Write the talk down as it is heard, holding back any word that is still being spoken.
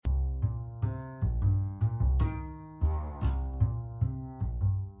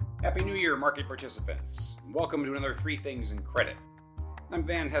Happy New Year, market participants. Welcome to another Three Things in Credit. I'm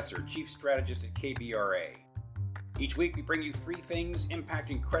Van Hesser, Chief Strategist at KBRA. Each week we bring you three things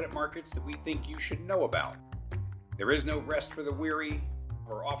impacting credit markets that we think you should know about. There is no rest for the weary.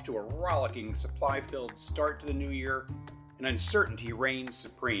 We're off to a rollicking supply-filled start to the new year, and uncertainty reigns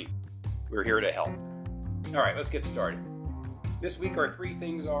supreme. We're here to help. All right, let's get started. This week our three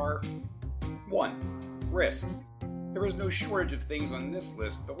things are: 1. Risks. There is no shortage of things on this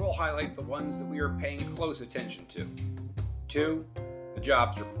list, but we'll highlight the ones that we are paying close attention to. 2. The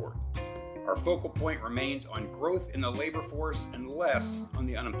jobs report. Our focal point remains on growth in the labor force and less on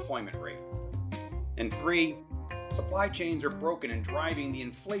the unemployment rate. And 3. Supply chains are broken and driving the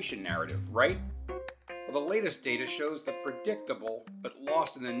inflation narrative, right? Well, the latest data shows the predictable but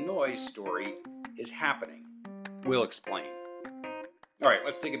lost in the noise story is happening. We'll explain. All right,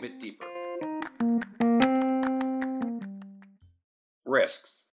 let's dig a bit deeper.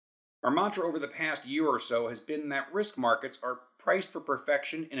 Risks. Our mantra over the past year or so has been that risk markets are priced for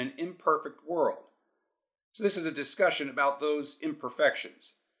perfection in an imperfect world. So this is a discussion about those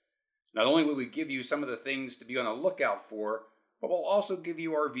imperfections. Not only will we give you some of the things to be on the lookout for, but we'll also give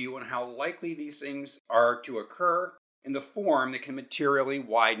you our view on how likely these things are to occur in the form that can materially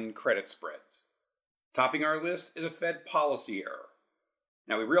widen credit spreads. Topping our list is a Fed policy error.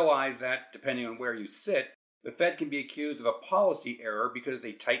 Now we realize that, depending on where you sit, the Fed can be accused of a policy error because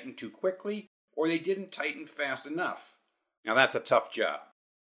they tightened too quickly or they didn't tighten fast enough. Now that's a tough job.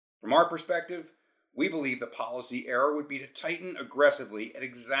 From our perspective, we believe the policy error would be to tighten aggressively at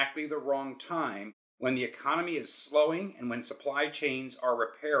exactly the wrong time when the economy is slowing and when supply chains are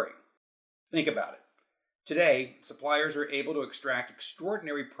repairing. Think about it. Today, suppliers are able to extract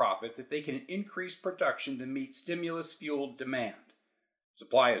extraordinary profits if they can increase production to meet stimulus-fueled demand.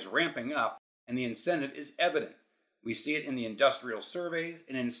 Supply is ramping up, and the incentive is evident. We see it in the industrial surveys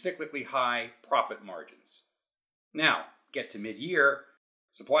and in cyclically high profit margins. Now, get to mid-year,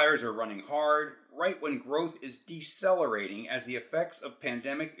 suppliers are running hard right when growth is decelerating as the effects of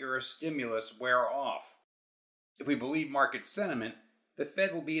pandemic-era stimulus wear off. If we believe market sentiment, the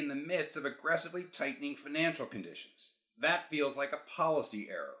Fed will be in the midst of aggressively tightening financial conditions. That feels like a policy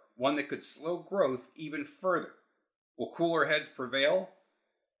error, one that could slow growth even further. Will cooler heads prevail?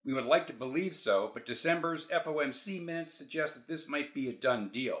 We would like to believe so, but December's FOMC minutes suggest that this might be a done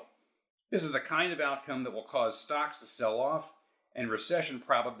deal. This is the kind of outcome that will cause stocks to sell off and recession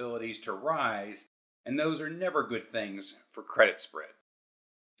probabilities to rise, and those are never good things for credit spread.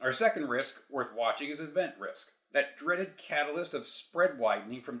 Our second risk worth watching is event risk, that dreaded catalyst of spread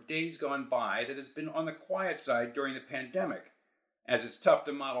widening from days gone by that has been on the quiet side during the pandemic, as it's tough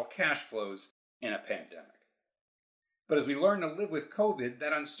to model cash flows in a pandemic. But as we learn to live with COVID,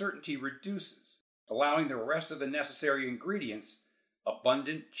 that uncertainty reduces, allowing the rest of the necessary ingredients,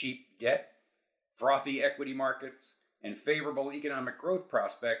 abundant, cheap debt, frothy equity markets, and favorable economic growth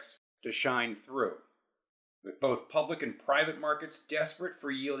prospects to shine through. With both public and private markets desperate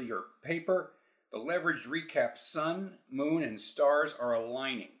for yieldier paper, the leveraged recap sun, moon, and stars are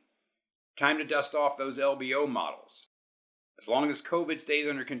aligning. Time to dust off those LBO models. As long as COVID stays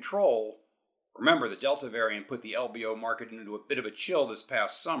under control, remember, the Delta variant put the LBO market into a bit of a chill this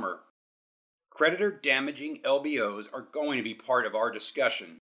past summer. Creditor-damaging LBOs are going to be part of our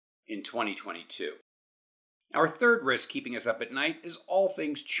discussion in 2022. Our third risk keeping us up at night is all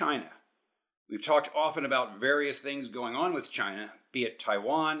things China. We've talked often about various things going on with China, be it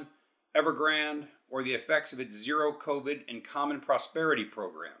Taiwan, Evergrande, or the effects of its zero COVID and common prosperity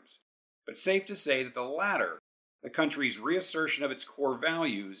programs. But safe to say that the latter, the country's reassertion of its core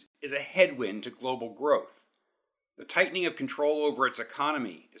values, is a headwind to global growth. The tightening of control over its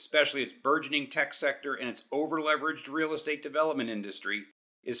economy, especially its burgeoning tech sector and its over-leveraged real estate development industry,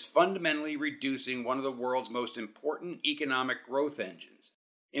 is fundamentally reducing one of the world's most important economic growth engines,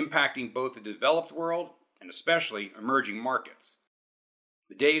 impacting both the developed world and especially emerging markets.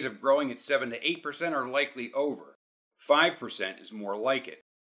 The days of growing at 7 to 8% are likely over. 5% is more like it.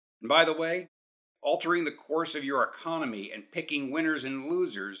 And by the way, altering the course of your economy and picking winners and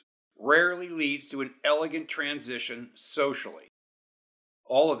losers rarely leads to an elegant transition socially.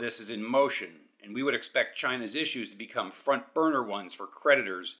 All of this is in motion, and we would expect China's issues to become front burner ones for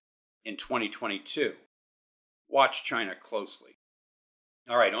creditors in 2022. Watch China closely.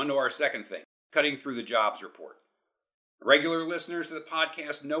 All right, on to our second thing, cutting through the jobs report. Regular listeners to the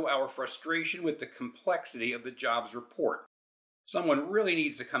podcast know our frustration with the complexity of the jobs report. Someone really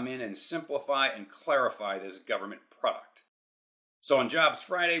needs to come in and simplify and clarify this government product. So on Jobs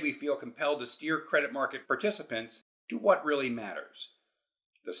Friday, we feel compelled to steer credit market participants to what really matters: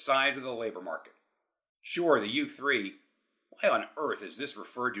 the size of the labor market. Sure, the U3, why on earth is this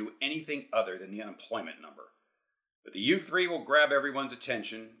referred to anything other than the unemployment number? But the U3 will grab everyone's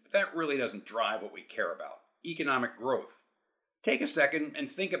attention, but that really doesn't drive what we care about: economic growth. Take a second and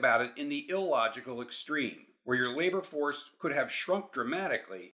think about it in the illogical extreme, where your labor force could have shrunk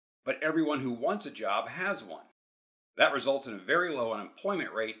dramatically, but everyone who wants a job has one. That results in a very low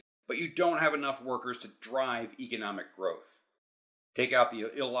unemployment rate, but you don't have enough workers to drive economic growth. Take out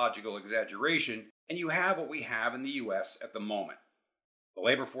the illogical exaggeration, and you have what we have in the U.S. at the moment. The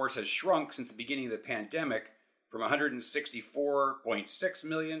labor force has shrunk since the beginning of the pandemic from 164.6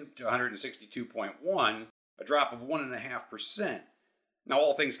 million to 162.1, a drop of 1.5%. Now,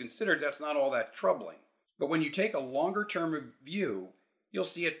 all things considered, that's not all that troubling. But when you take a longer-term view, you'll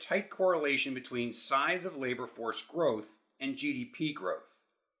see a tight correlation between size of labor force growth and GDP growth.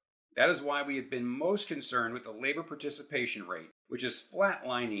 That is why we have been most concerned with the labor participation rate, which is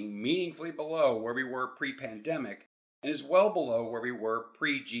flatlining meaningfully below where we were pre-pandemic and is well below where we were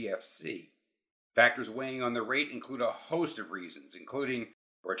pre-GFC. Factors weighing on the rate include a host of reasons, including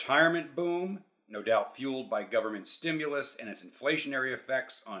a retirement boom, no doubt fueled by government stimulus and its inflationary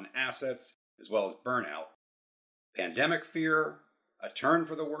effects on assets, as well as burnout, pandemic fear, a turn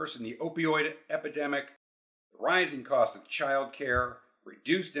for the worse in the opioid epidemic, the rising cost of childcare,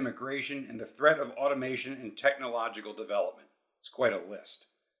 reduced immigration, and the threat of automation and technological development. It's quite a list.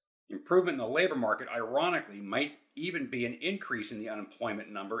 Improvement in the labor market, ironically, might even be an increase in the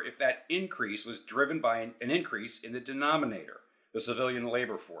unemployment number if that increase was driven by an increase in the denominator, the civilian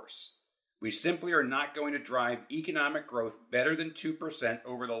labor force. We simply are not going to drive economic growth better than 2%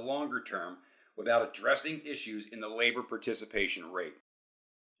 over the longer term without addressing issues in the labor participation rate.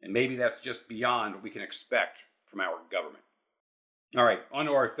 And maybe that's just beyond what we can expect from our government. All right, on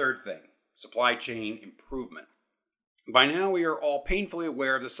to our third thing: supply chain improvement. By now, we are all painfully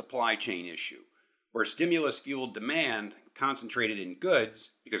aware of the supply chain issue, where stimulus-fueled demand, concentrated in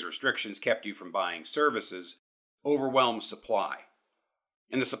goods because restrictions kept you from buying services, overwhelmed supply.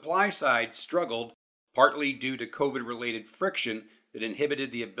 And the supply side struggled, partly due to COVID-related friction that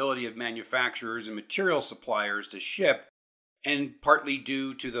inhibited the ability of manufacturers and material suppliers to ship, and partly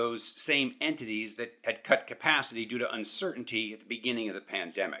due to those same entities that had cut capacity due to uncertainty at the beginning of the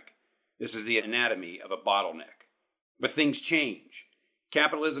pandemic. This is the anatomy of a bottleneck. But things change.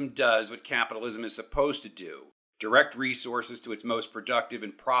 Capitalism does what capitalism is supposed to do: direct resources to its most productive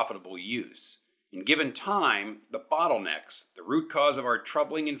and profitable use. In given time, the bottlenecks, the root cause of our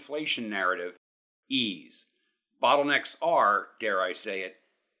troubling inflation narrative, ease. Bottlenecks are, dare I say it,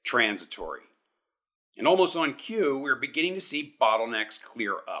 transitory. And almost on cue, we're beginning to see bottlenecks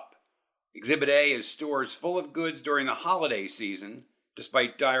clear up. Exhibit A is stores full of goods during the holiday season,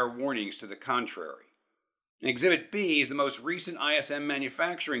 despite dire warnings to the contrary. And Exhibit B is the most recent ISM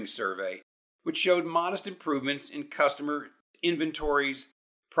manufacturing survey, which showed modest improvements in customer inventories,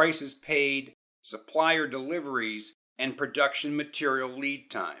 prices paid, supplier deliveries, and production material lead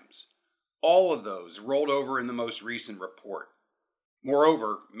times. All of those rolled over in the most recent report.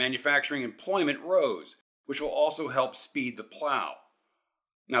 Moreover, manufacturing employment rose, which will also help speed the plow.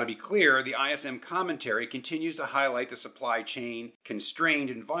 Now, to be clear, the ISM commentary continues to highlight the supply chain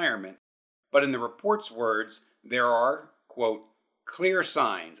constrained environment, but in the report's words, there are, quote, clear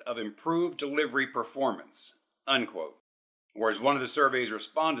signs of improved delivery performance, unquote. Or as one of the survey's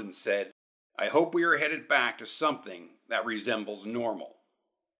respondents said, I hope we are headed back to something that resembles normal.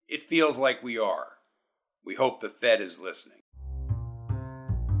 It feels like we are. We hope the Fed is listening.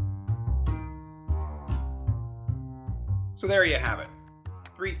 So there you have it.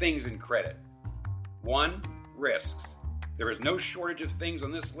 3 things in credit. 1, risks. There is no shortage of things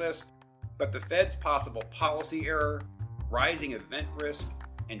on this list, but the Fed's possible policy error, rising event risk,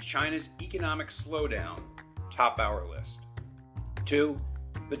 and China's economic slowdown top our list. 2,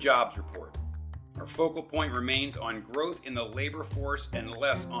 the jobs report. Our focal point remains on growth in the labor force and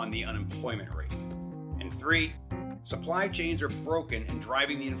less on the unemployment rate. And 3, supply chains are broken and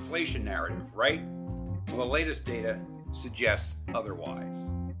driving the inflation narrative, right? Well, the latest data suggests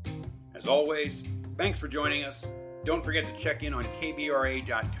otherwise. As always, thanks for joining us. Don't forget to check in on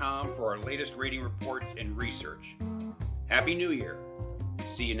KBRA.com for our latest rating reports and research. Happy New Year, and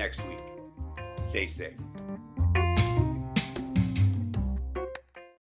see you next week. Stay safe.